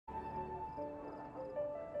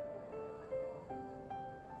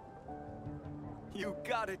You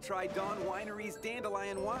gotta try Dawn Winery's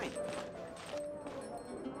dandelion wine.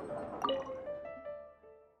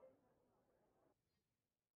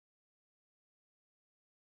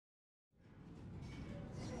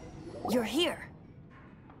 You're here.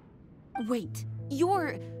 Wait,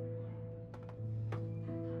 you're...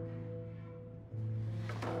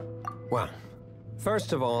 Well,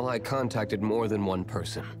 first of all, I contacted more than one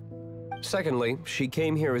person. Secondly, she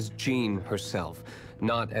came here as Jean herself,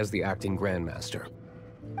 not as the acting Grandmaster.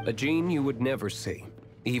 A Jean you would never see,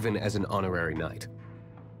 even as an honorary knight.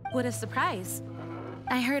 What a surprise.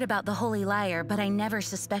 I heard about the Holy Lyre, but I never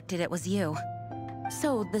suspected it was you.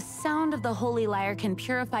 So, the sound of the Holy Lyre can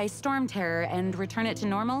purify Storm Terror and return it to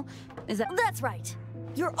normal? Is that— That's right!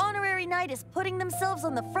 Your honorary knight is putting themselves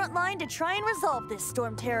on the front line to try and resolve this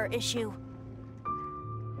Storm Terror issue.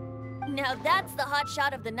 Now that's the hot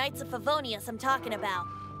shot of the Knights of Favonius I'm talking about.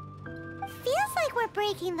 Feels like we're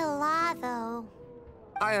breaking the law, though.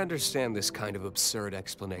 I understand this kind of absurd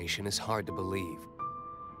explanation is hard to believe.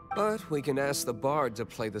 But we can ask the bard to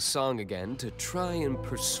play the song again to try and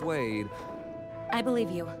persuade... I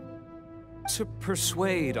believe you. To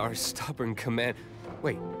persuade our stubborn command...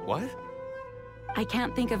 Wait, what? I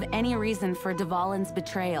can't think of any reason for Dvalin's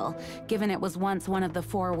betrayal, given it was once one of the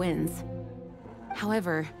Four Winds.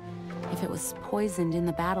 However, if it was poisoned in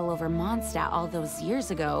the battle over Mondstadt all those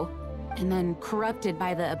years ago, and then corrupted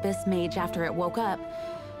by the Abyss Mage after it woke up,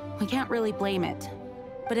 we can't really blame it.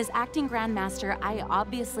 But as acting Grandmaster, I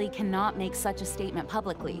obviously cannot make such a statement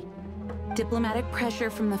publicly. Diplomatic pressure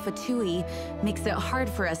from the Fatui makes it hard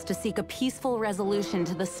for us to seek a peaceful resolution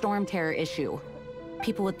to the Storm Terror issue.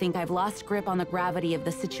 People would think I've lost grip on the gravity of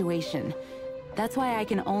the situation. That's why I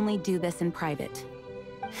can only do this in private.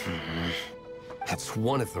 That's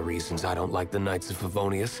one of the reasons I don't like the Knights of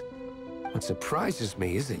Favonius. What surprises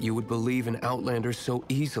me is that you would believe in Outlander so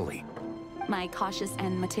easily. My cautious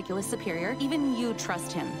and meticulous superior, even you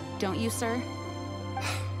trust him, don't you, sir?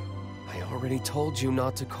 I already told you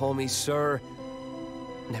not to call me sir.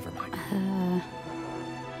 Never mind.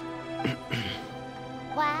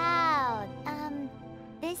 Wow,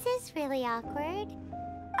 this is really awkward.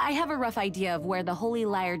 I have a rough idea of where the Holy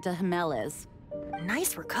Lyre de Himmel is.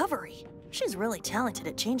 Nice recovery. She's really talented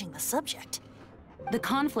at changing the subject. The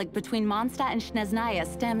conflict between Mondstadt and Snezhnaya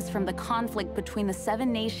stems from the conflict between the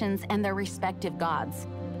Seven Nations and their respective gods.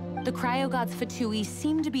 The Cryo-Gods Fatui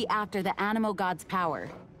seem to be after the Animo God's power.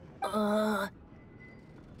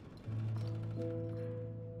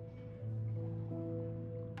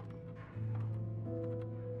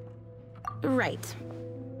 Right.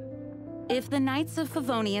 If the Knights of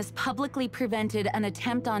Favonius publicly prevented an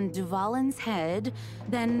attempt on Dvalin's head,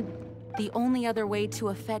 then the only other way to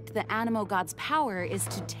affect the Animo God's power is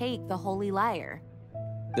to take the Holy Lyre.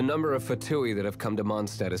 The number of Fatui that have come to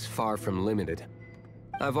Mondstadt is far from limited.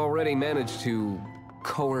 I've already managed to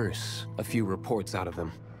coerce a few reports out of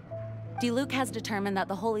them. Diluc has determined that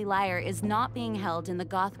the Holy Lyre is not being held in the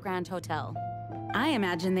Goth Grand Hotel. I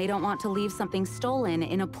imagine they don't want to leave something stolen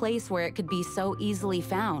in a place where it could be so easily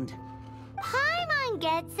found. Paimon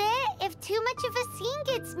gets it. If too much of a scene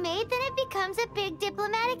gets made, then it becomes a big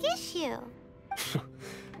diplomatic issue.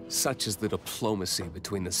 Such is the diplomacy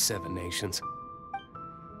between the Seven Nations.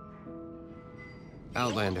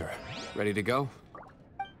 Outlander, ready to go?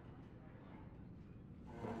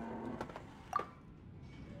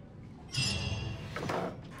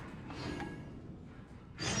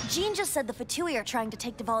 Jean just said the Fatui are trying to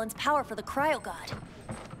take Dvalin's power for the Cryo God.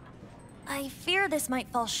 I fear this might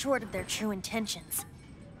fall short of their true intentions.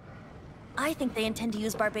 I think they intend to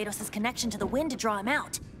use Barbados' connection to the wind to draw him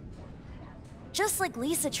out. Just like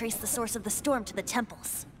Lisa traced the source of the storm to the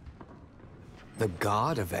temples. The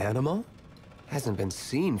god of Animo? Hasn't been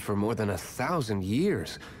seen for more than 1,000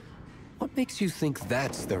 years. What makes you think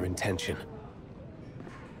that's their intention?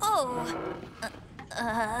 Oh,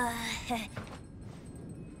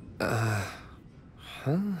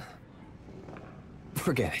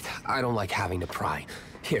 Forget it. I don't like having to pry.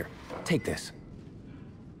 Here, take this.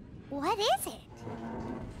 What is it?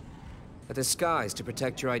 A disguise to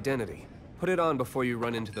protect your identity. Put it on before you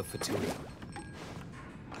run into the Fatui.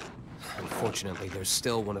 Unfortunately, there's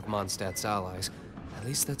still one of Mondstadt's allies. At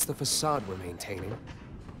least that's the facade we're maintaining.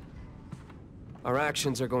 Our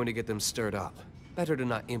actions are going to get them stirred up. Better to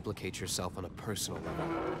not implicate yourself on a personal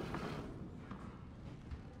level.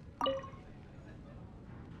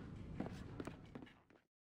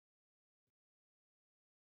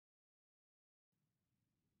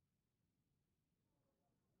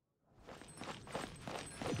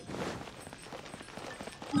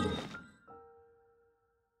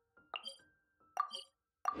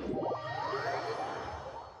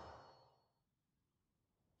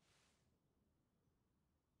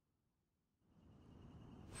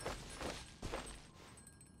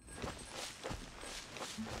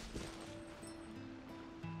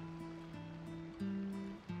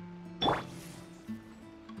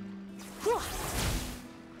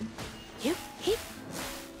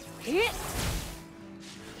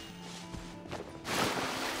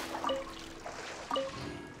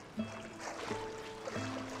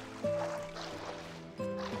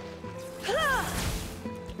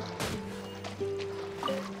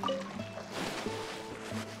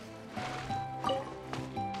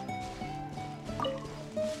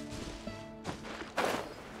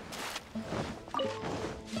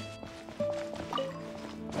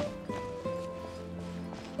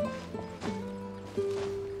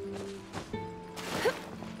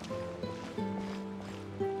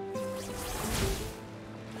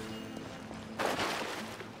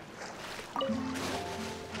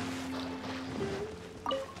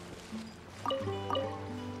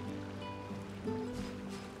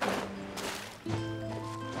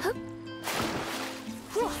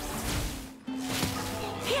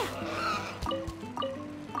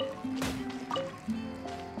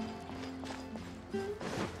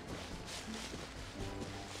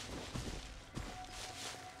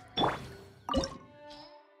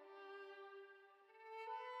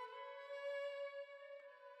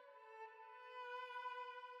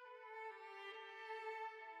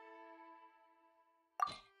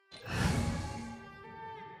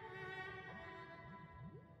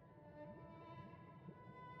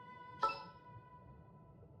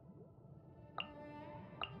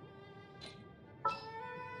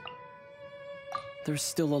 there's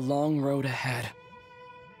still a long road ahead.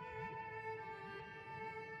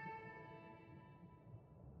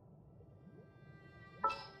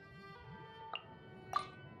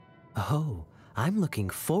 Oh, I'm looking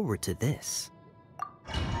forward to this.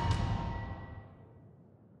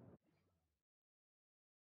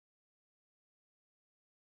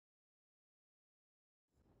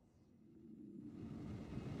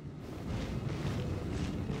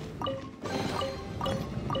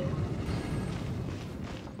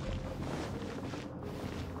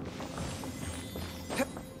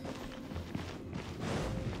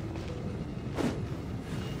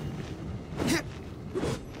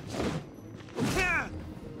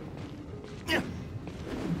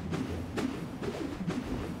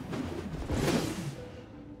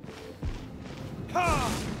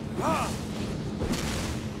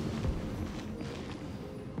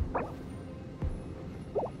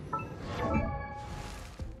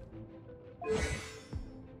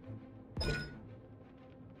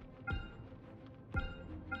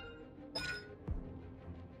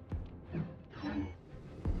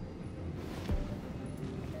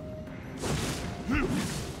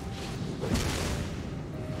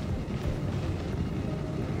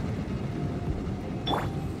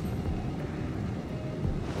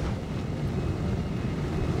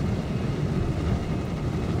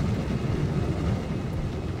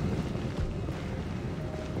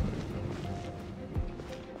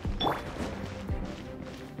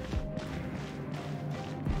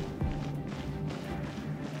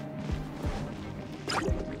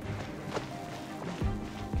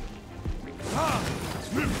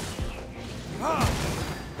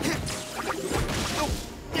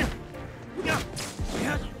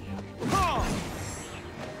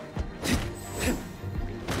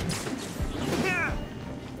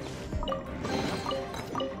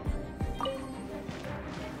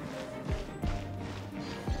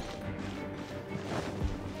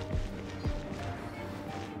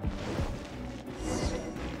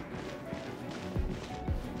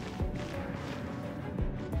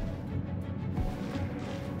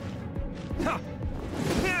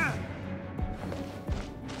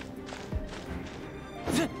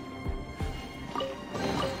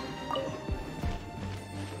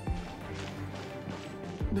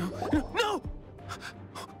 No!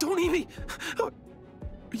 Don't eat me!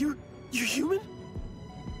 You're human?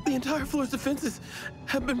 The entire floor's defenses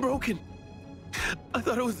have been broken. I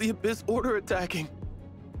thought it was the Abyss Order attacking.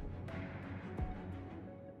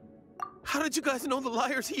 How did you guys know the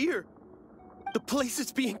liar's here? The place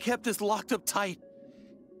it's being kept is locked up tight.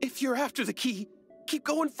 If you're after the key, keep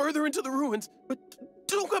going further into the ruins, but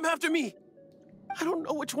don't come after me. I don't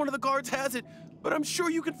know which one of the guards has it, but I'm sure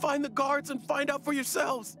you can find the guards and find out for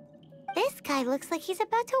yourselves. This guy looks like he's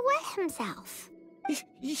about to wet himself.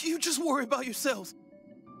 You just worry about yourselves.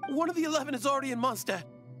 One of the 11 is already in Mondstadt.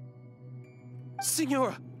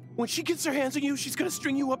 Signora, when she gets her hands on you, she's gonna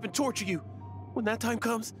string you up and torture you. When that time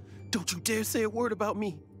comes, don't you dare say a word about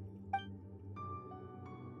me.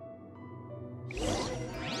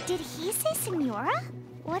 Did he say Signora?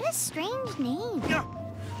 What a strange name.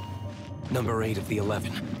 Number 8 of the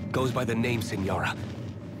 11 goes by the name Signora.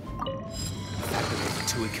 The fact that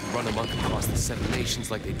the Fatui can run amok across the 7 nations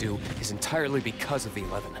like they do is entirely because of the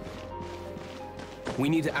 11. We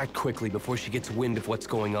need to act quickly before she gets wind of what's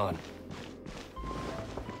going on.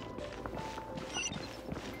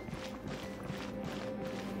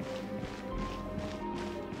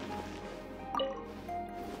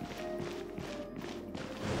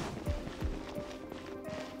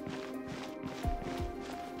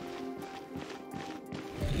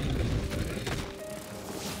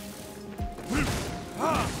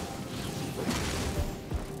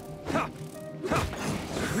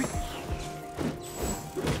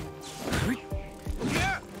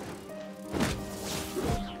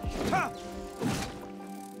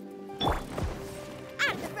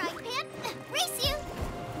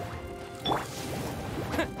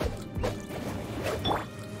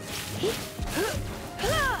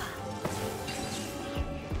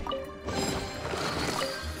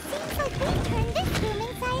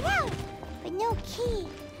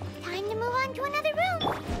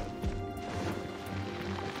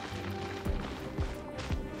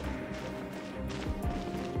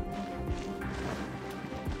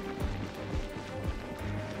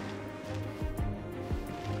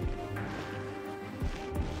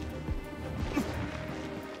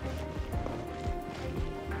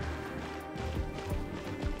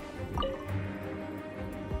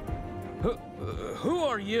 Who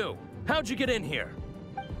are you? How'd you get in here?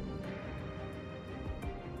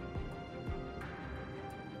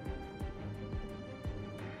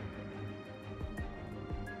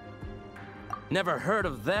 Never heard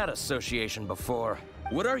of that association before.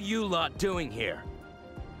 What are you lot doing here?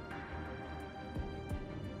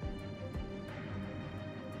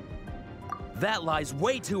 That lie's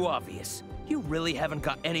way too obvious. You really haven't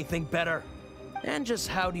got anything better? And just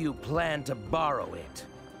how do you plan to borrow it?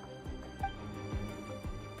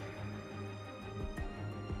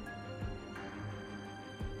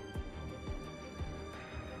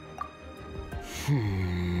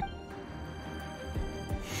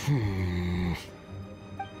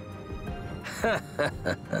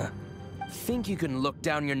 Think you can look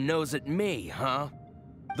down your nose at me, huh?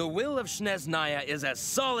 The will of Snezhnaya is as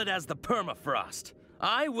solid as the permafrost.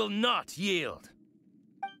 I will not yield.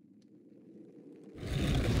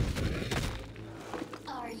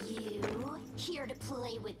 Are you here to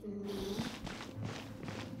play with me?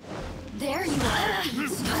 There you are,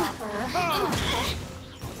 eavesdropper.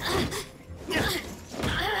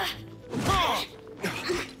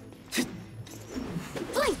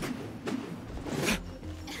 Blink!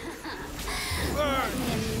 Let me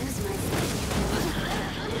amuse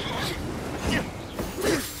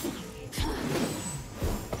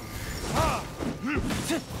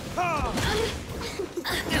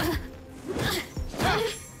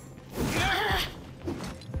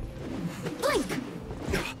Blink!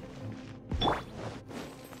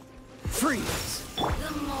 Freeze!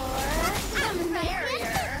 The more, the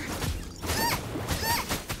merrier.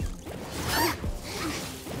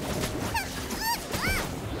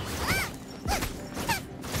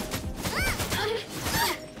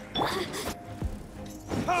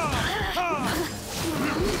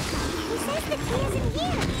 Who says the key isn't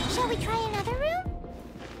here? Shall we try another room?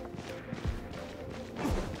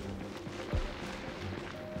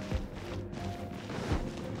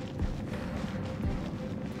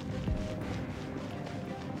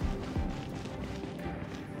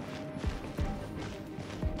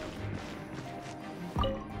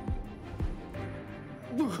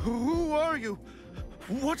 Who are you?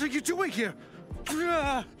 What are you doing here?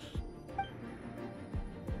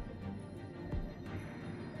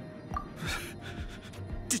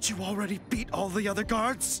 Did you already beat all the other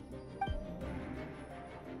guards?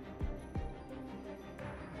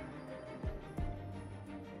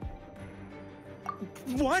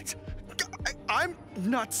 What? I'm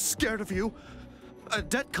not scared of you. A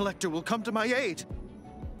debt collector will come to my aid.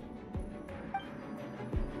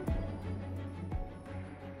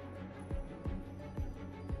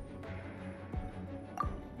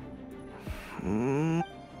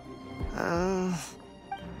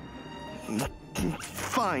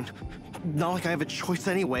 Fine. Not like I have a choice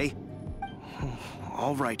anyway.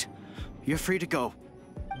 All right. You're free to go.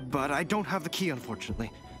 But I don't have the key,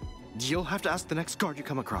 unfortunately. You'll have to ask the next guard you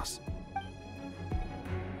come across.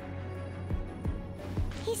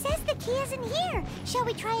 He says the key isn't here. Shall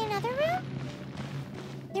we try another room?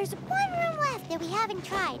 There's one room left that we haven't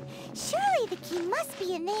tried. Surely the key must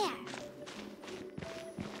be in there.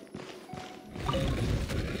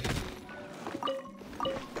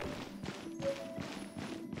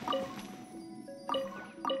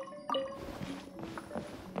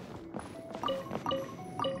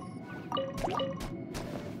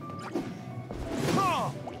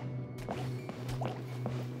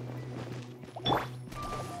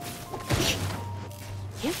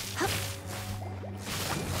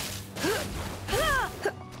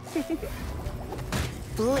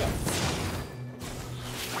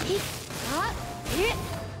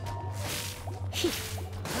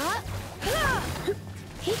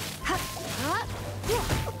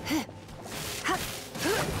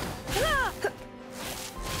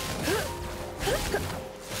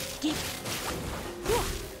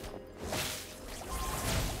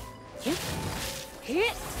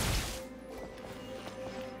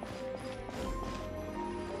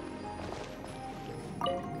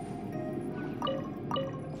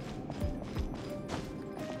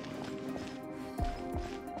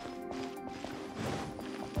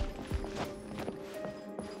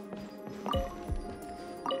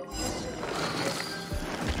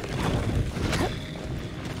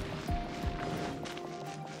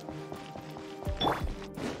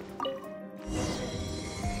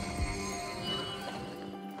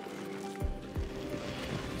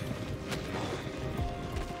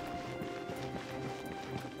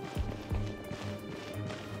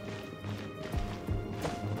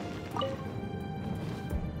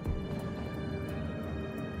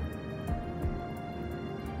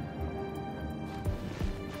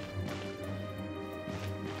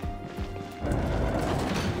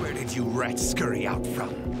 You rats scurry out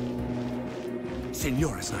from?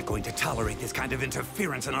 Signora's not going to tolerate this kind of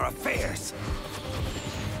interference in our affairs.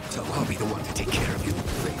 So I'll be the one to take care of you.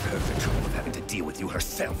 Save her the trouble of having to deal with you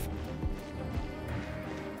herself.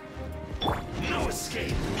 No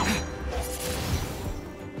escape!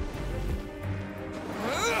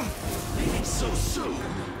 Ain't so soon!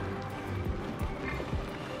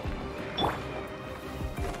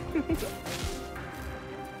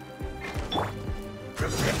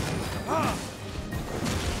 Prepare!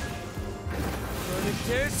 Burning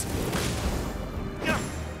Tears?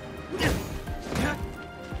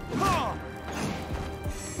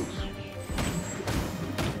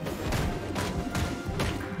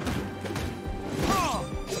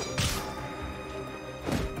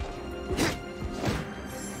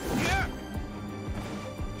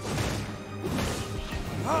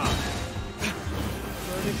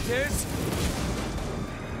 Burning Tears?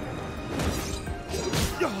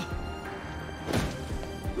 No!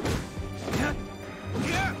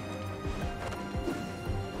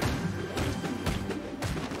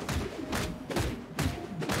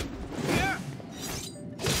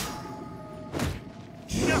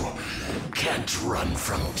 Can't run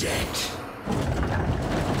from death.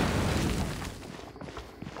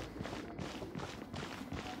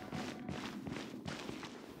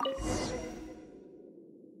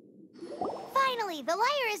 Finally, the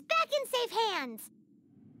liar is back in safe hands.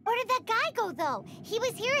 Where did that guy go, though? He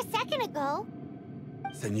was here a second ago.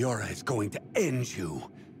 Senora is going to end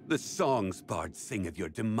you. The songs bards sing of your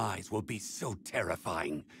demise will be so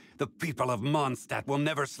terrifying. The people of Mondstadt will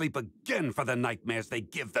never sleep again for the nightmares they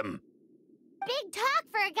give them. Big talk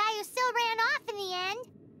for a guy who still ran off in the end.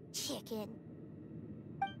 Chicken.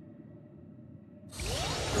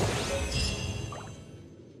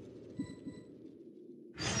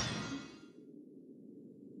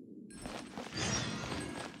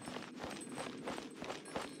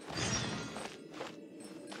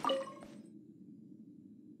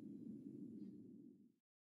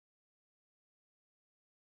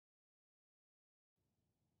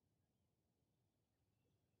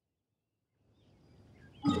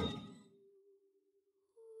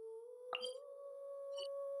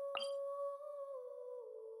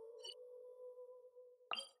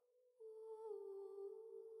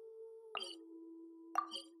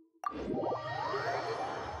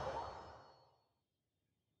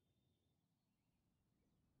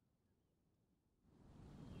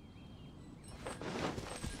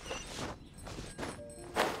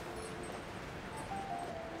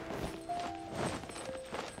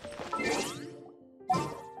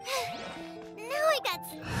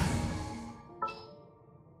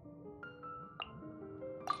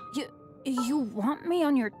 You want me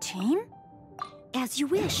on your team? As you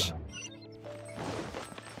wish.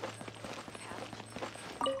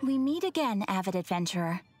 We meet again, avid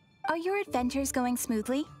adventurer. Are your adventures going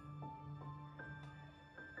smoothly?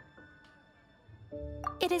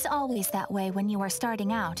 It is always that way when you are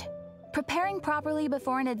starting out. Preparing properly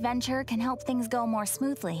before an adventure can help things go more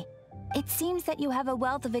smoothly. It seems that you have a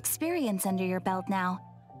wealth of experience under your belt now.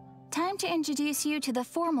 Time to introduce you to the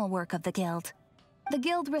formal work of the Guild. The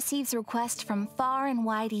Guild receives requests from far and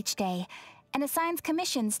wide each day, and assigns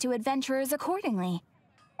commissions to adventurers accordingly.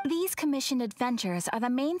 These commissioned adventures are the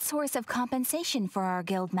main source of compensation for our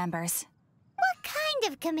Guild members. What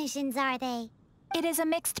kind of commissions are they? It is a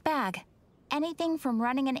mixed bag. Anything from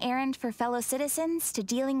running an errand for fellow citizens to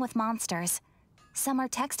dealing with monsters. Some are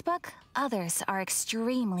textbook, others are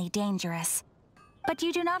extremely dangerous. But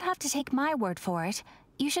you do not have to take my word for it.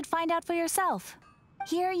 You should find out for yourself.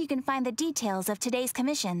 Here you can find the details of today's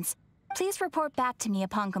commissions. Please report back to me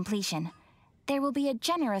upon completion. There will be a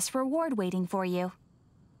generous reward waiting for you.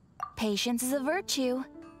 Patience is a virtue.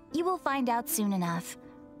 You will find out soon enough.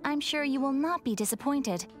 I'm sure you will not be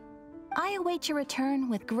disappointed. I await your return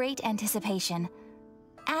with great anticipation.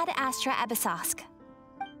 Ad Astra Abyssosque.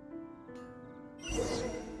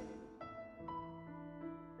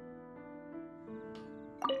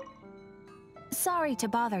 Sorry to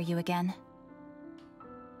bother you again.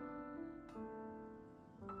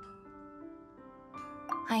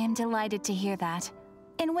 I am delighted to hear that.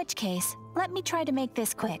 In which case, let me try to make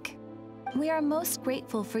this quick. We are most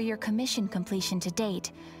grateful for your commission completion to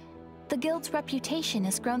date. The Guild's reputation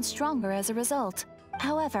has grown stronger as a result.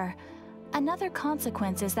 However, another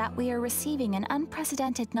consequence is that we are receiving an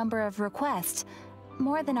unprecedented number of requests,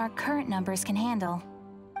 more than our current numbers can handle.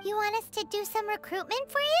 You want us to do some recruitment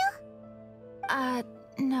for you?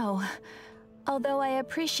 No. Although I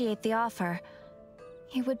appreciate the offer.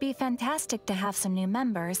 It would be fantastic to have some new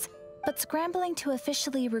members, but scrambling to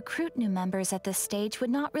officially recruit new members at this stage would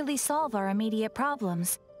not really solve our immediate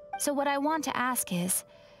problems. So what I want to ask is,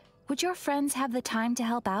 would your friends have the time to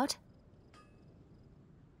help out?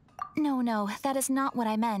 No, that is not what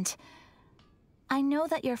I meant. I know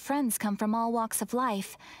that your friends come from all walks of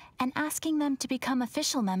life, and asking them to become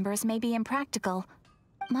official members may be impractical.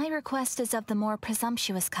 My request is of the more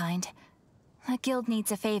presumptuous kind. The guild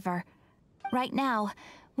needs a favor. Right now,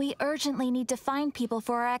 we urgently need to find people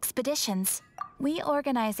for our expeditions. We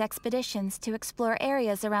organize expeditions to explore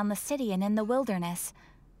areas around the city and in the wilderness.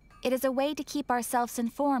 It is a way to keep ourselves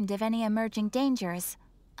informed of any emerging dangers,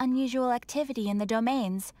 unusual activity in the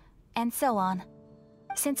domains, and so on.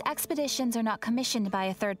 Since expeditions are not commissioned by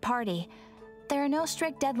a third party, there are no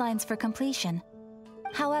strict deadlines for completion.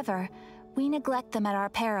 However, we neglect them at our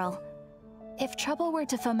peril. If trouble were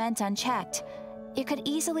to foment unchecked, it could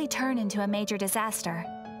easily turn into a major disaster.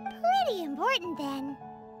 Pretty important then.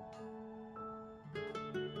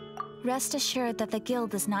 Rest assured that the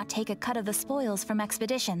guild does not take a cut of the spoils from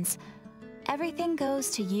expeditions. Everything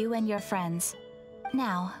goes to you and your friends.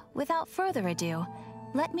 Now, without further ado,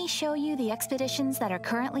 let me show you the expeditions that are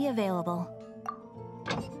currently available.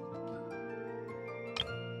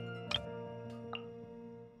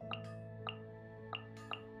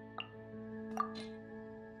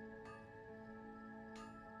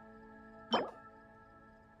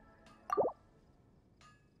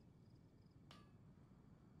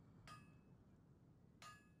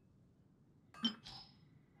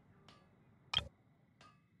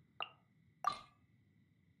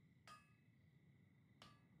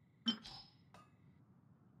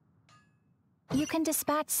 You can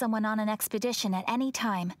dispatch someone on an expedition at any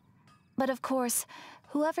time. But of course,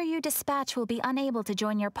 whoever you dispatch will be unable to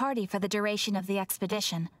join your party for the duration of the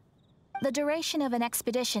expedition. The duration of an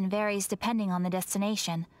expedition varies depending on the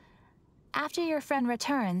destination. After your friend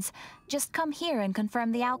returns, just come here and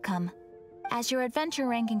confirm the outcome. As your adventure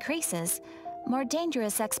rank increases, more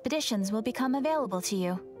dangerous expeditions will become available to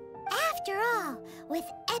you. After all, with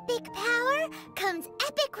epic power comes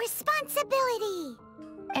epic responsibility.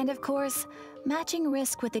 And of course, matching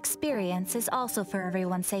risk with experience is also for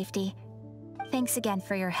everyone's safety. Thanks again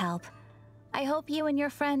for your help. I hope you and your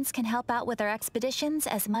friends can help out with our expeditions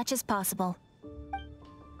as much as possible.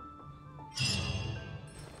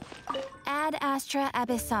 Ad Astra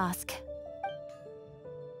Abyssosk.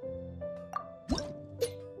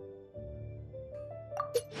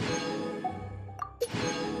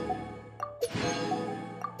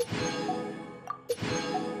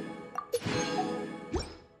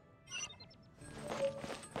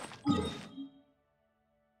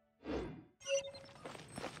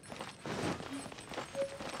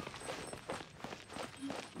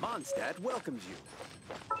 Mondstadt welcomes you.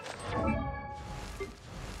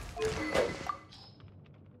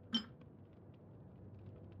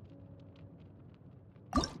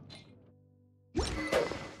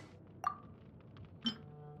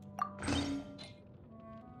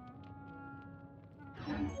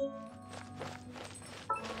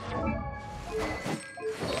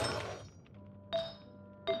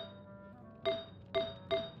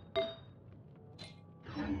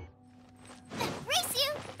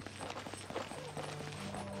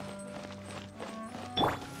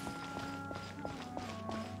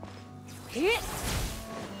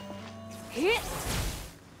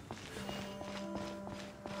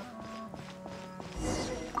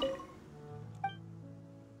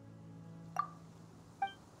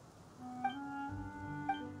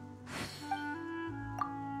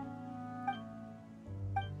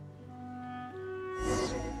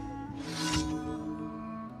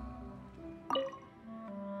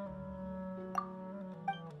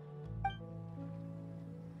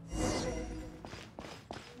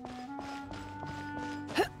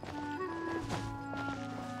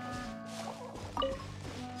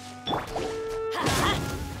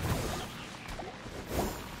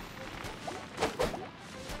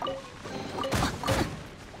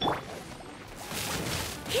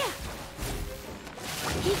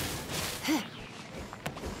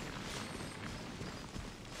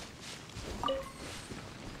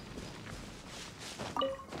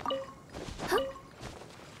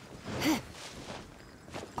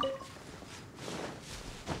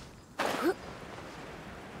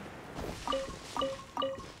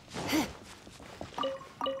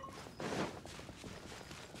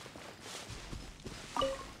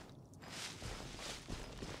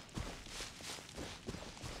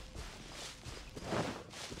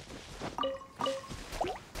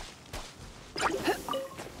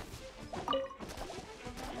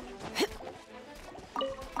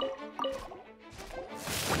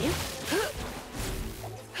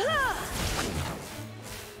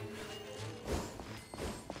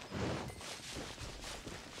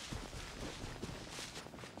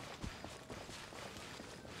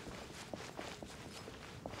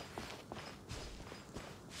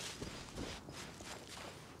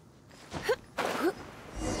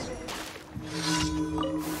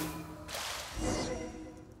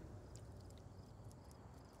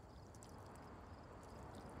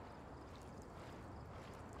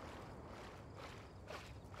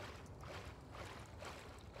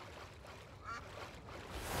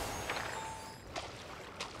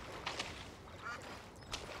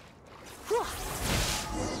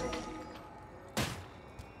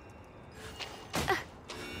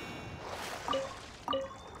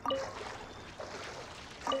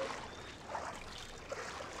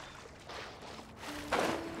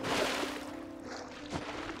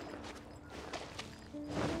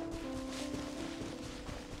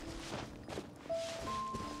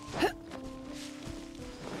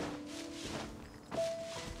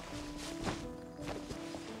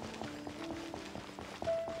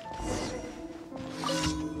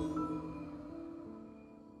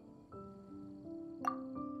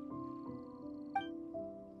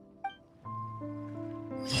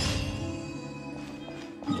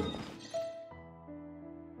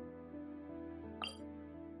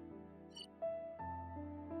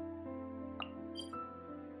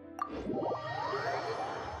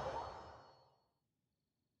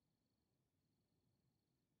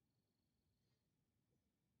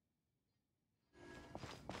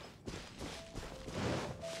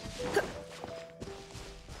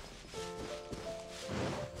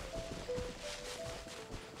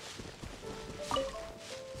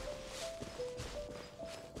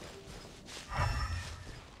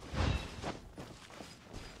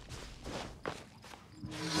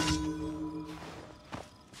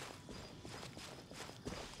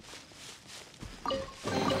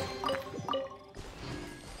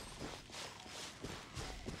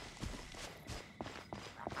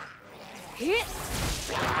 You're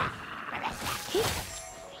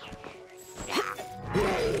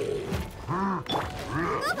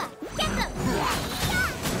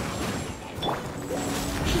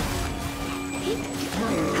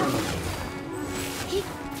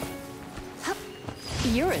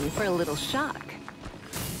in for a little shock.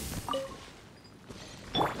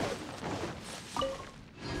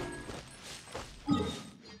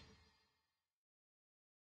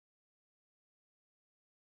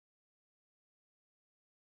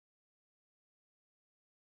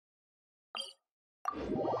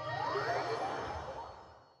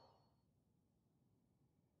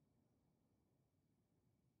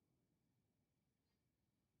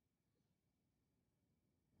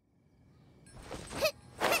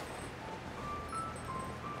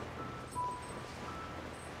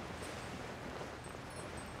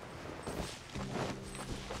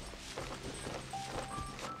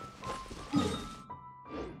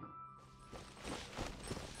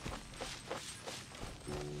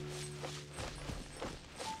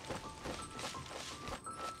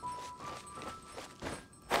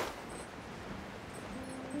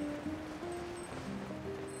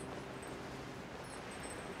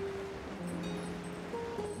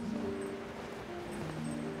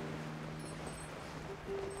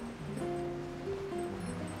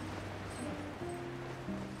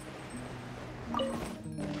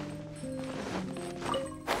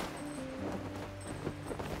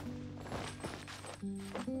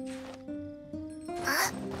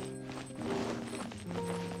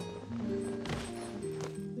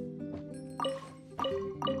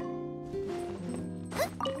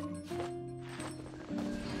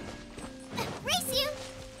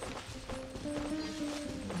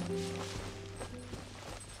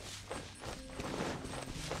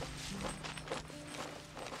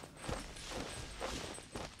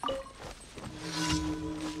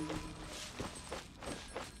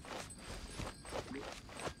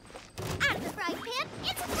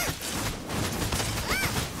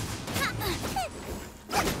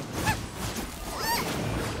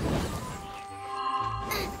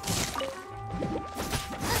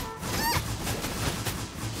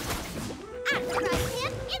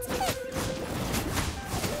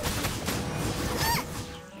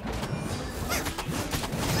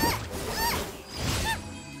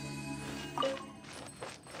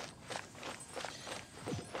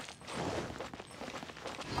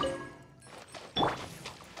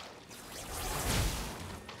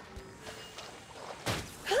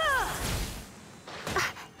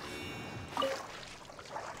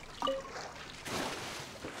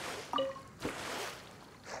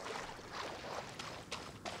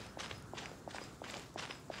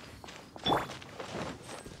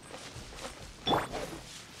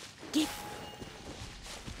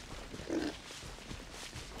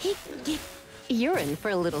 You're in for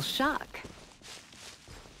a little shock.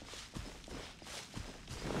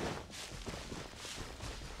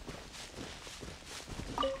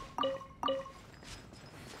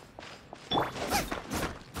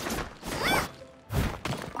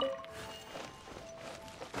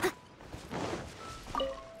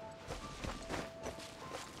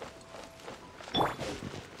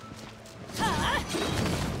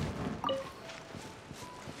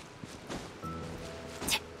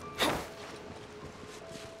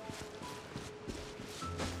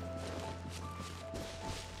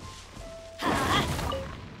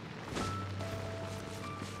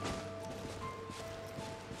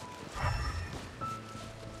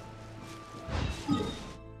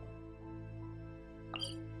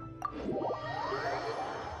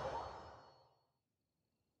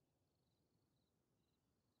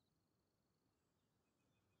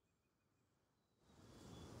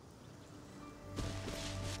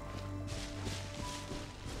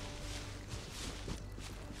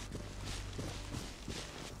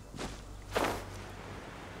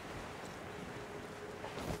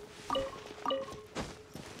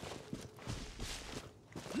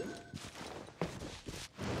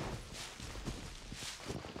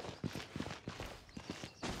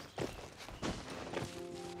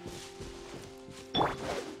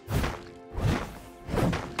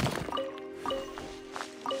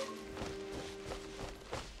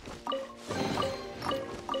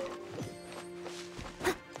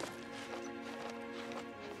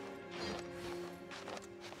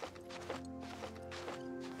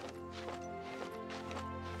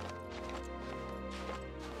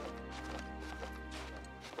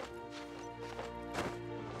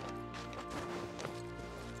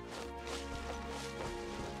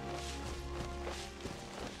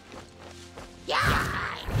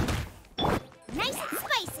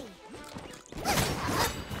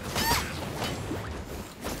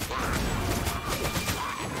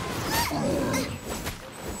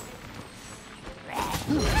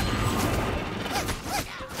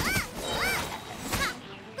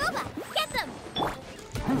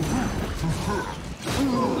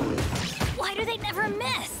 do they never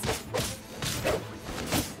miss?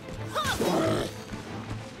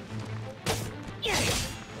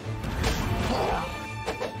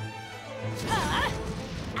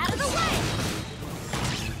 Out of the way!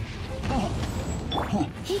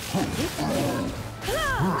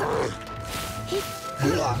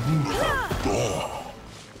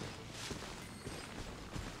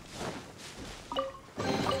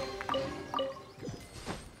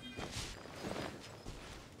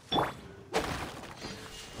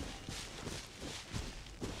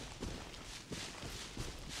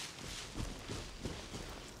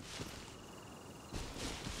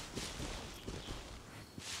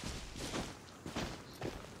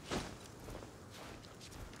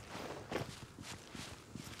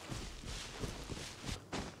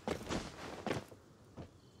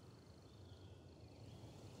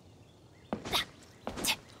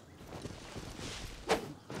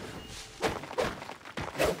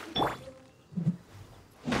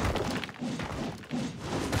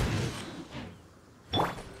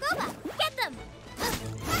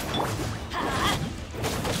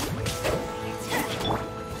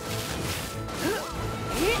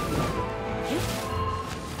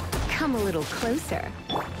 Come a little closer.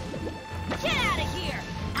 Get out of here!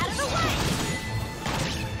 Out of the way!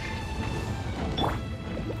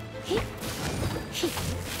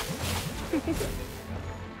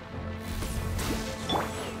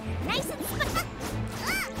 Nice and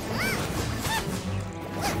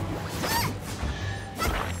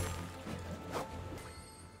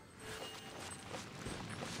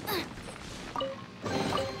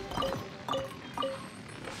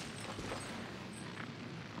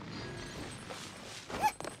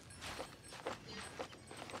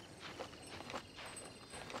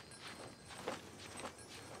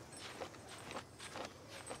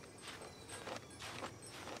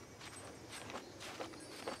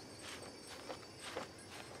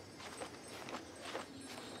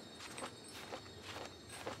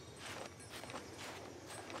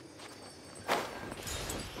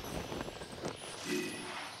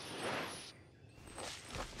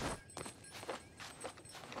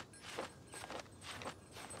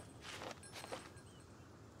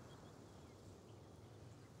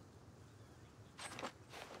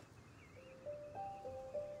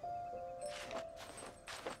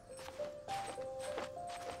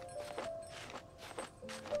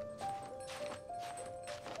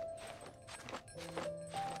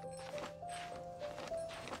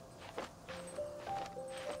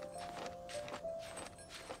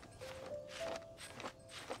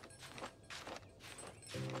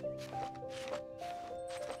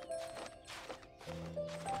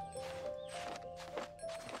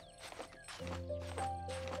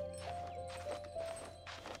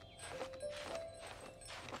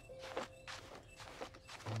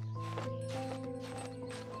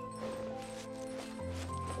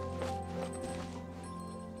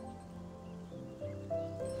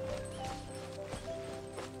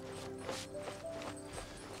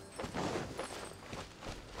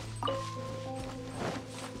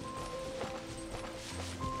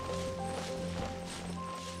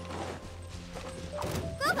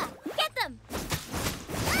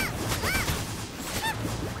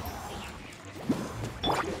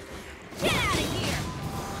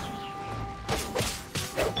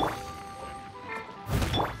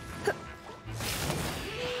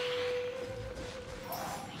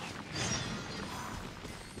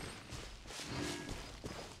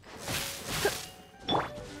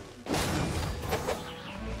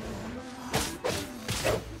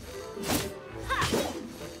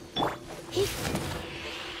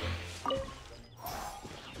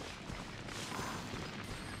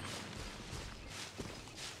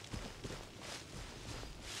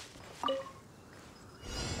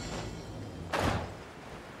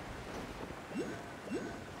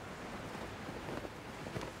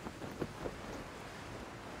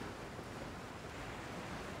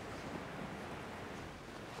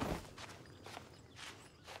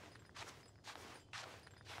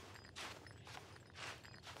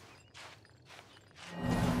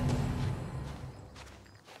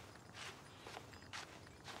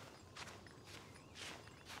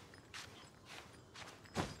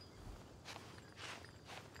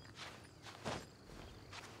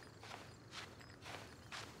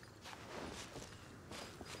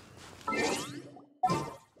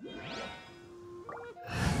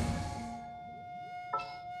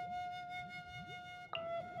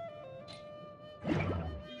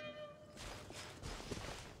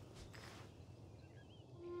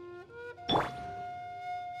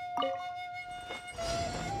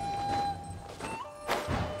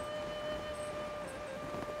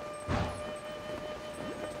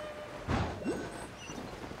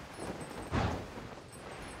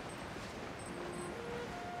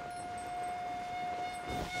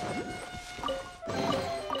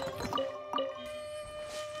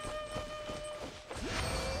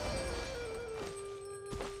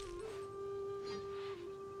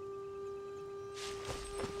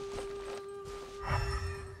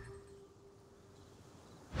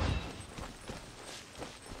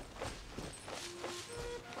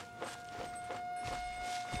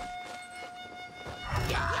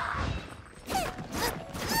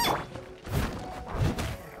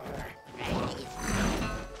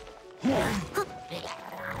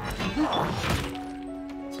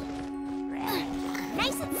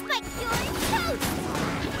Nice and spiky, you're toast!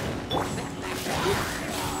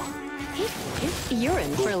 You're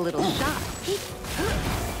in for a little shock.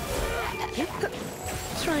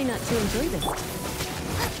 Try not to enjoy this.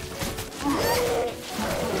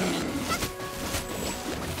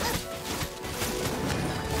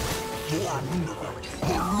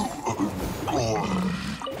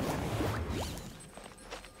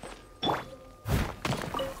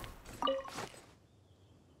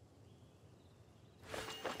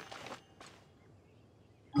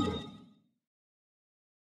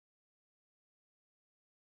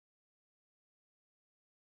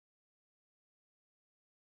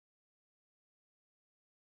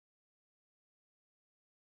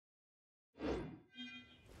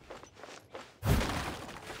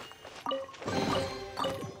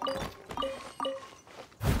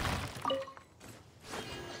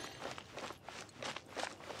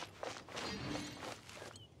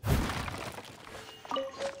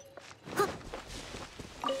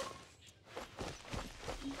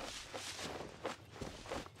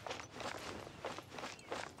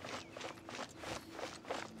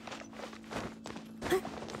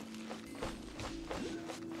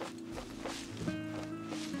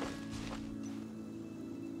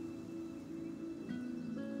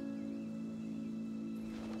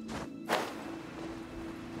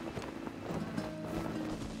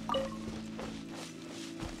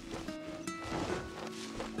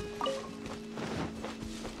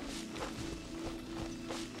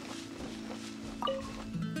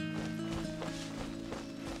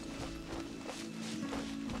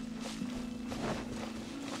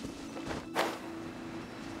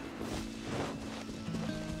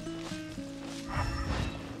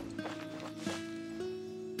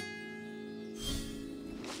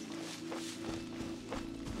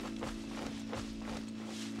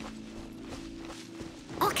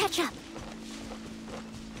 I'll catch up.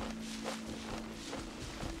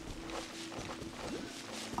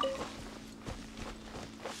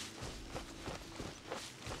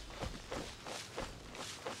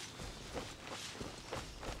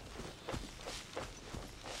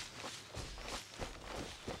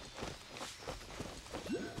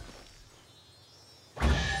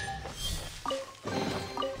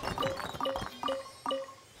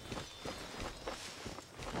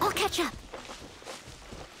 I'll catch up.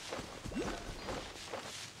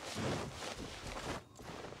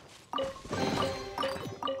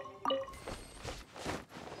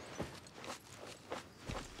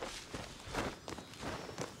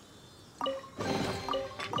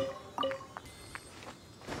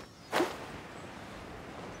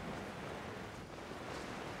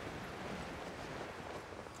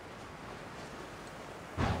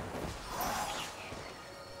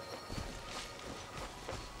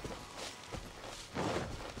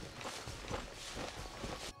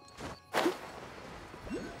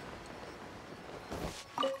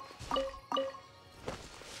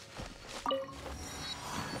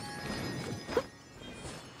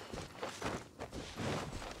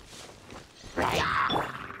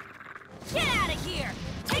 Get out of here!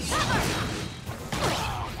 Take cover!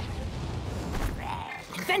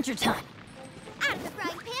 Adventure time! Out of the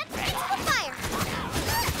frying pan, into the fire!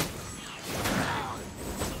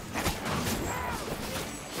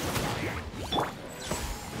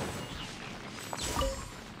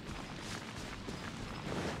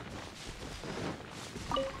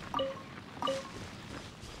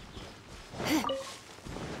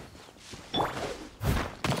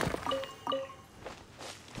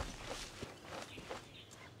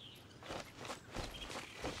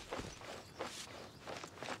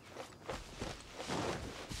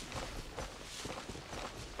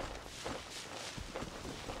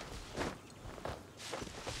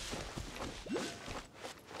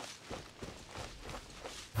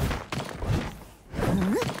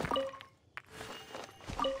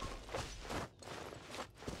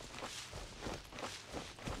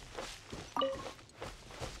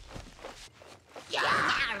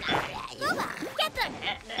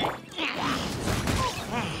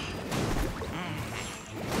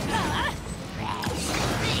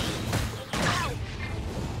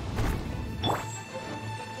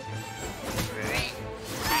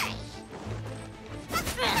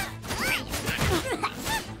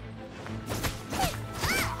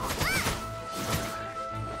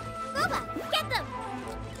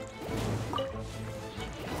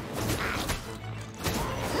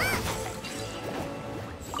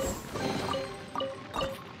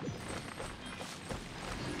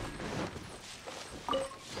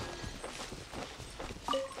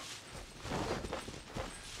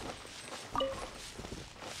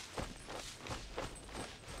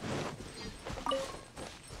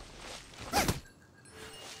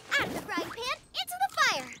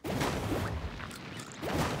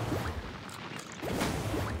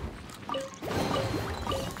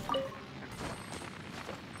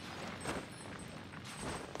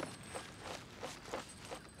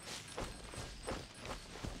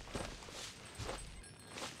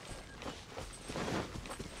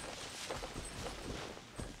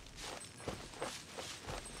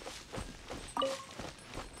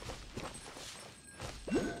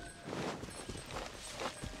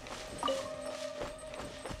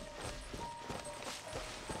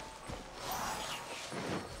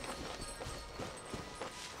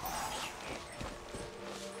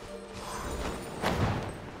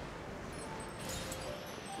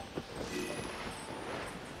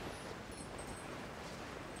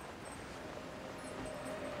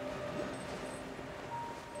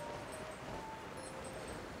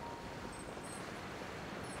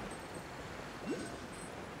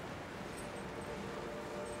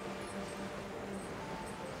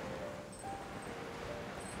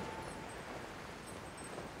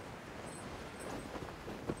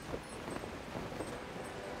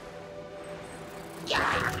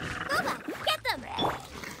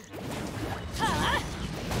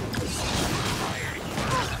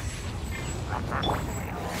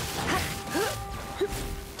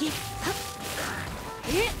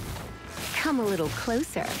 little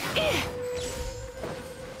closer.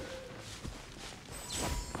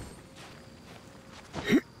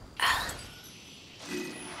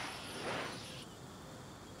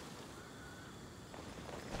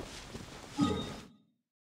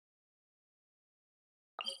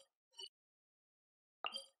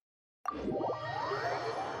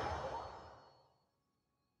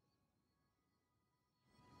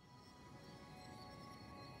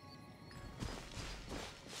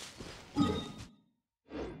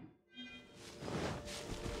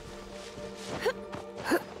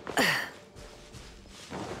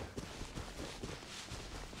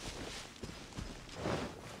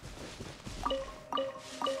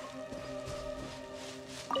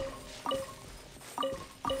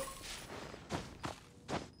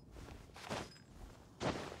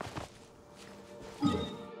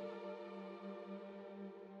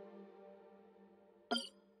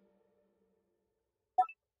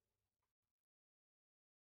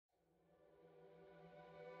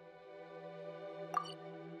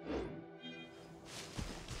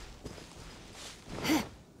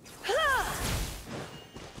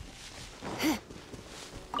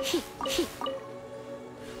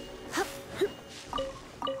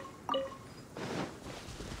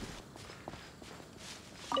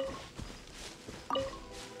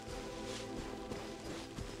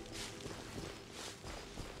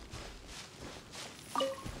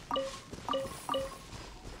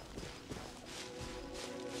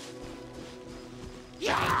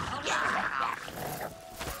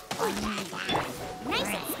 Nice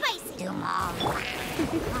and spicy.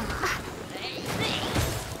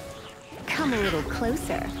 Come a little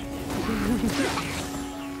closer.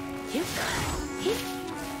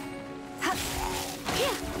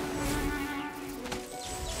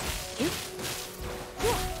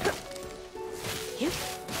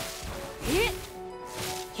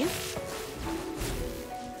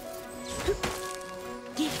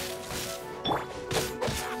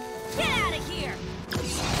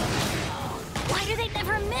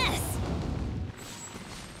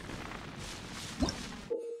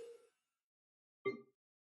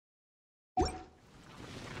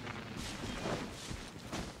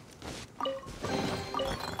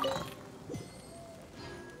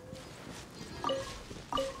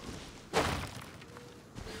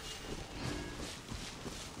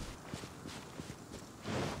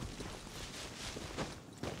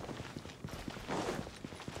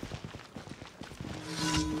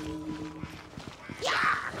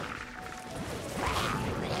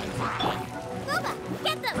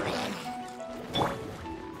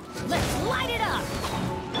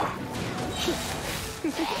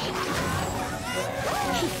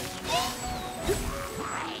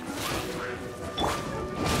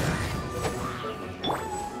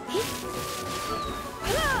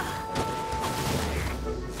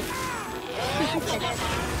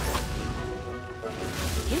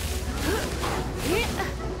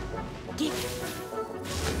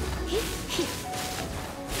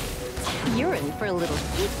 You're in for a little.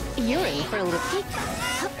 You're in for a little.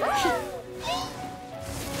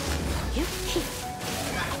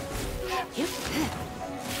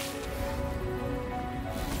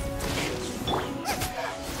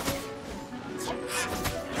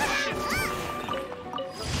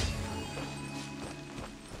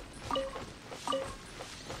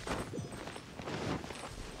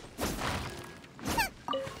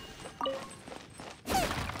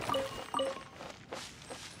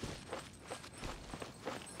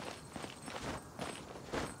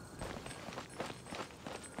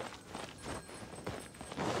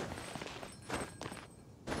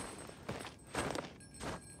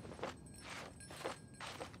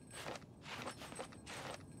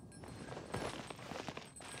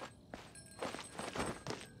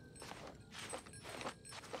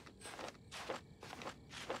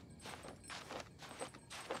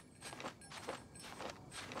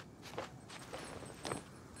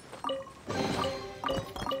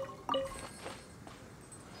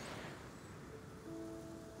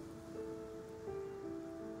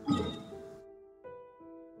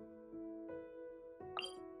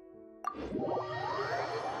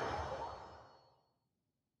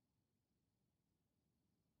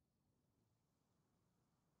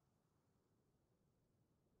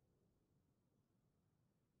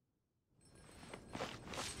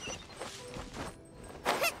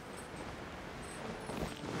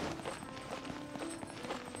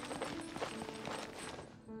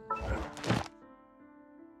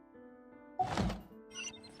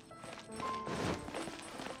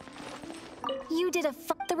 You did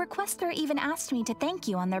the requester even asked me to thank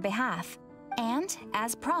you on their behalf. And,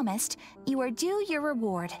 as promised, you are due your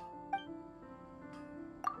reward.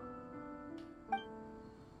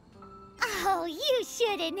 Oh, you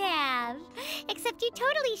shouldn't have. Except you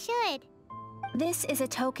totally should. This is a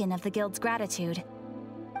token of the Guild's gratitude.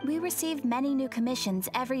 We receive many new commissions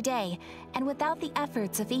every day, and without the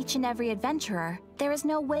efforts of each and every adventurer, there is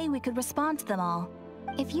no way we could respond to them all.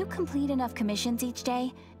 If you complete enough commissions each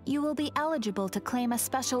day, you will be eligible to claim a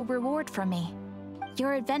special reward from me.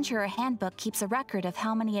 Your Adventurer Handbook keeps a record of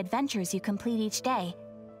how many adventures you complete each day.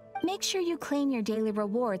 Make sure you claim your daily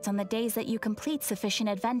rewards on the days that you complete sufficient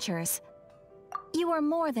adventures. You are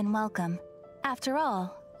more than welcome. After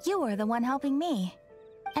all, you are the one helping me.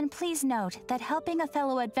 And please note that helping a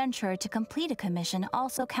fellow adventurer to complete a commission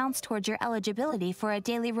also counts towards your eligibility for a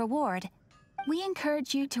daily reward. We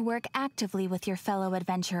encourage you to work actively with your fellow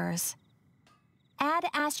adventurers. Ad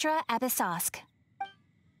Astra Abyssosk.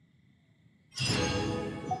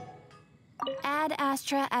 Ad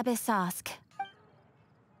Astra Abyssosk.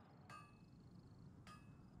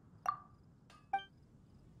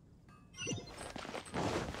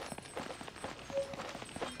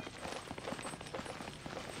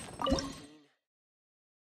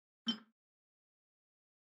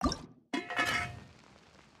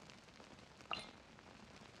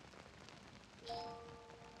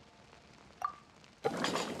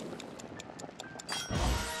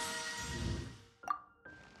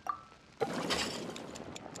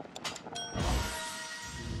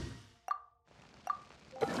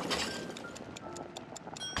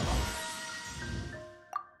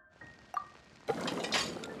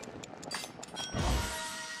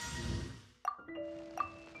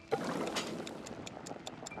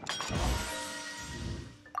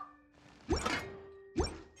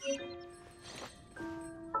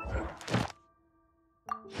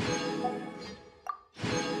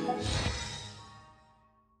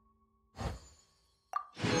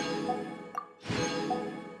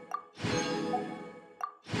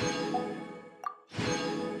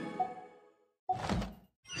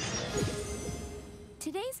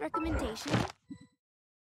 Today's recommendation...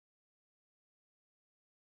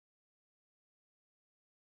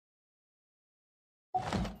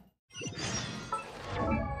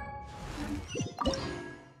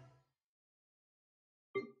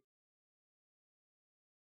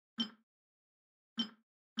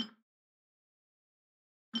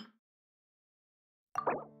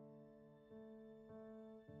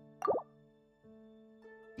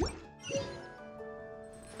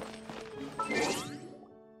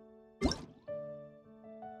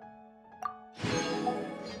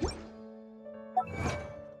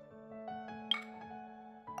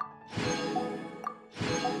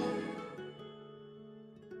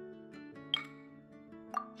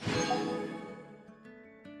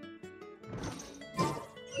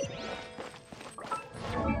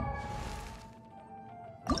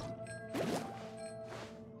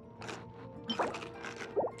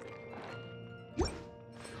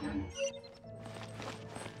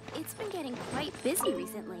 It's been getting quite busy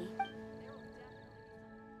recently.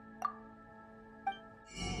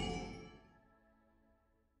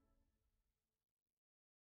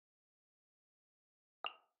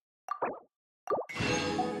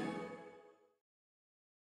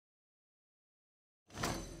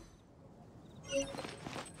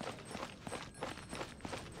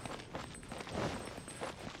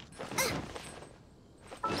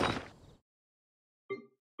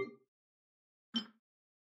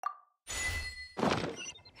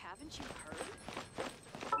 Haven't you heard?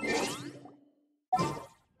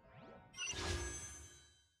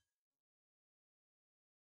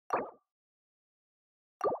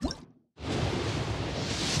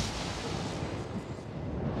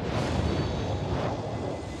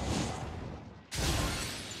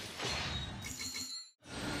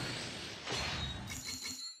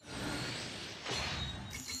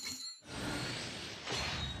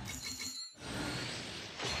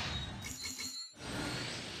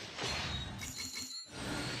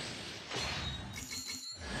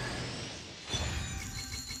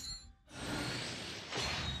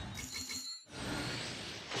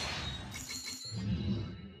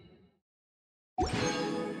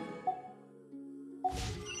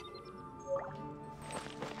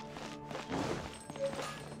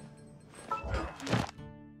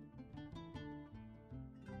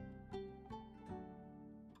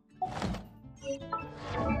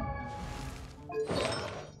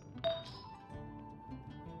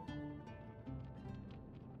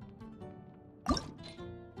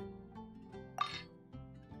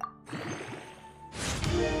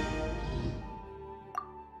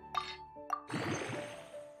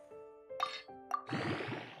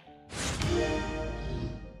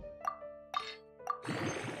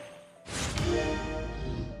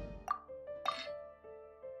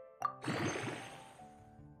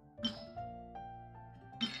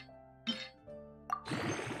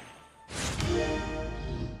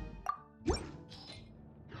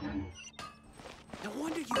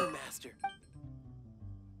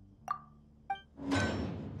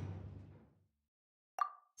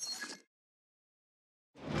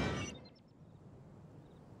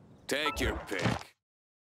 Take your pick.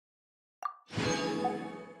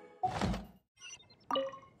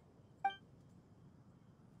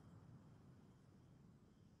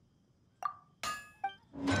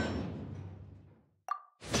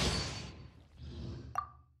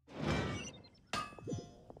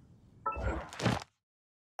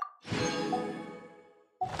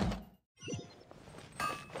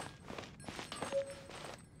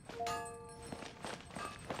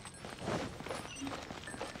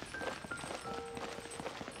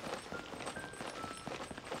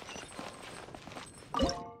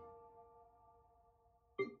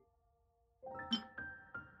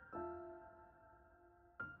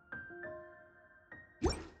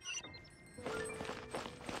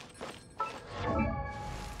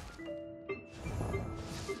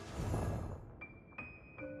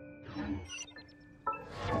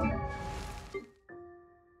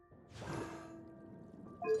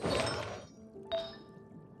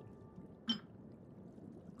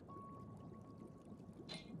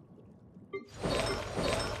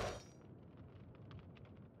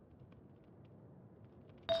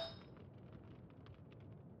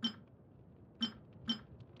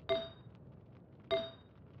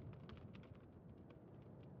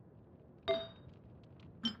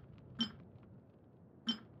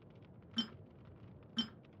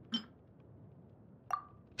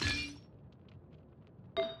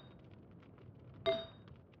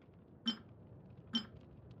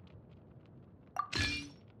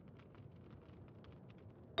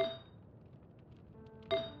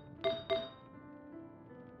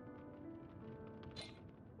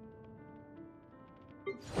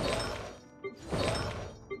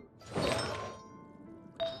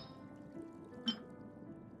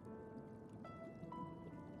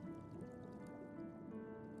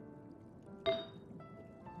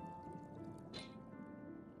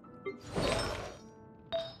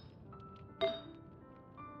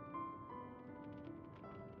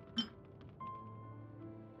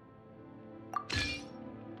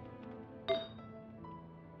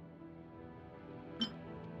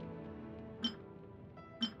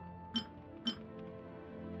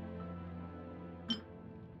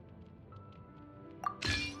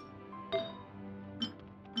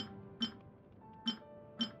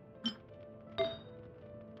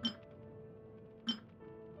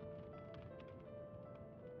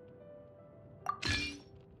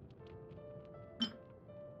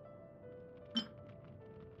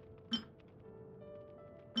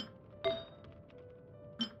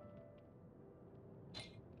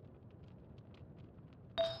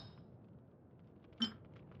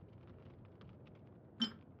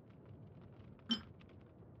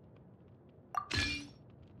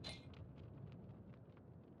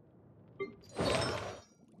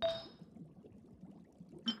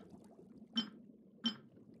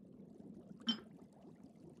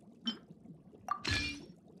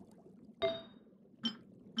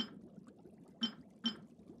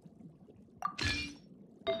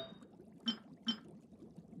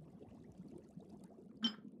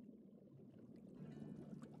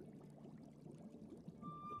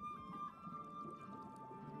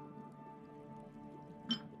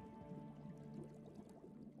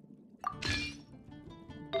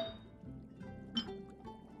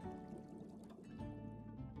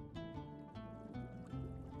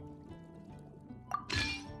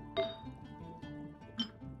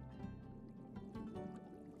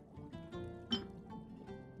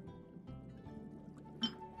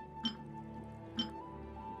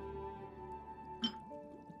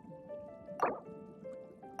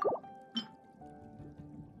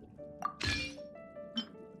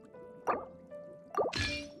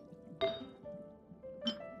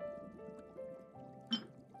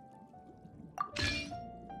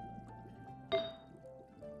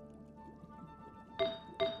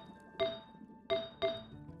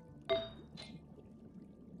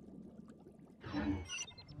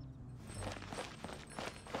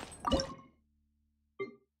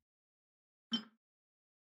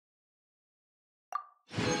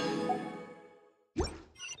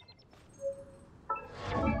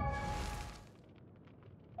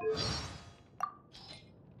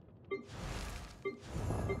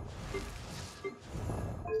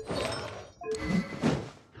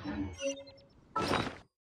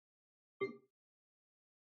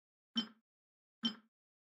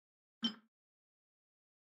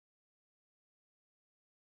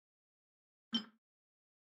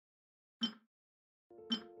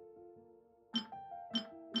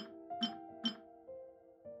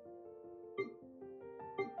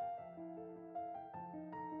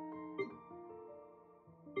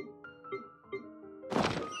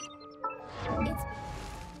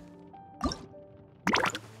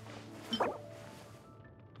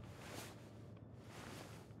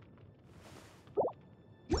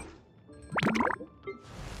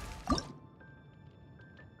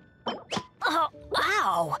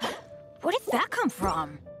 come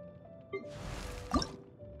from?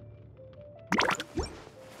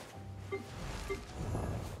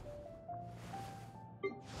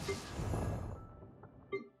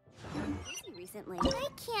 Busy recently. I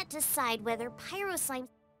can't decide whether pyro slime.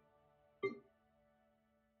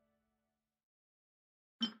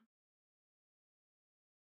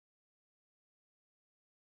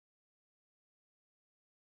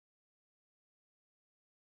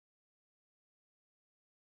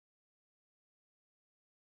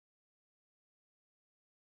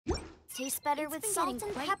 Tastes better with salt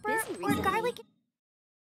and pepper or garlic.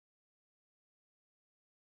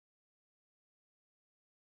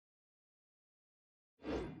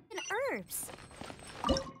 And herbs.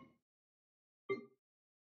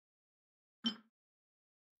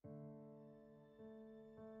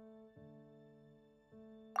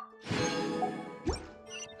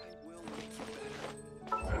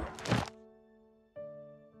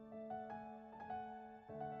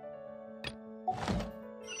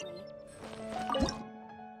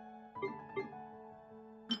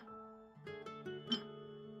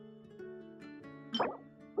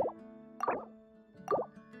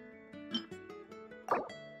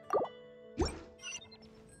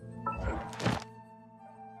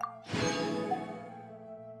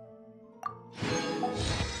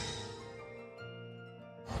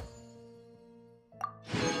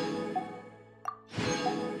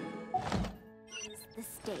 The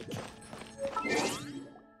steak.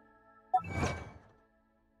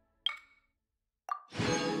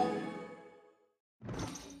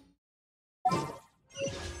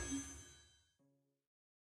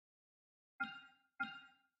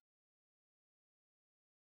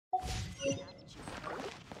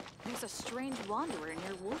 There's a strange wanderer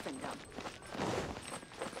near Wolfendom.